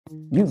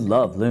You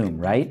love Loom,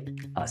 right?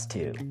 Us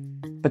too.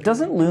 But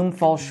doesn't Loom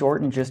fall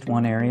short in just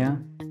one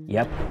area?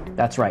 Yep,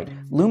 that's right.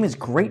 Loom is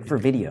great for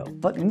video,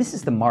 but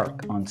misses the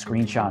mark on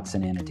screenshots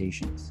and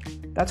annotations.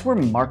 That's where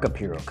Markup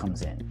Hero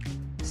comes in.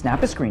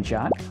 Snap a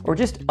screenshot, or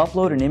just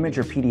upload an image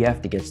or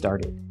PDF to get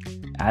started.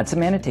 Add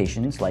some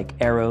annotations like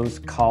arrows,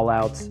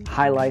 callouts,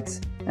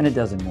 highlights, and a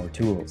dozen more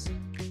tools.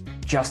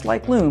 Just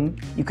like Loom,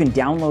 you can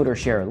download or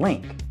share a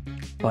link.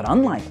 But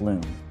unlike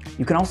Loom,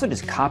 you can also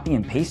just copy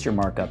and paste your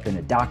markup in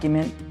a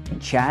document, in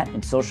chat,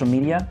 and social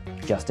media,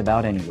 just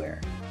about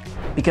anywhere.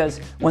 Because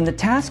when the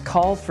task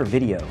calls for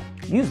video,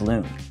 use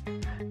Loom.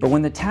 But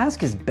when the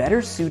task is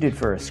better suited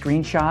for a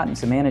screenshot and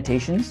some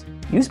annotations,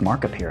 use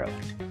Markup Hero.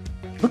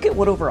 Look at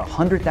what over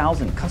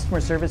 100,000 customer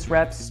service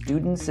reps,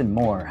 students, and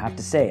more have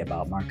to say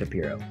about Markup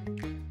Hero.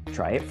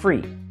 Try it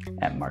free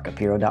at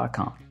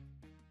markuphero.com.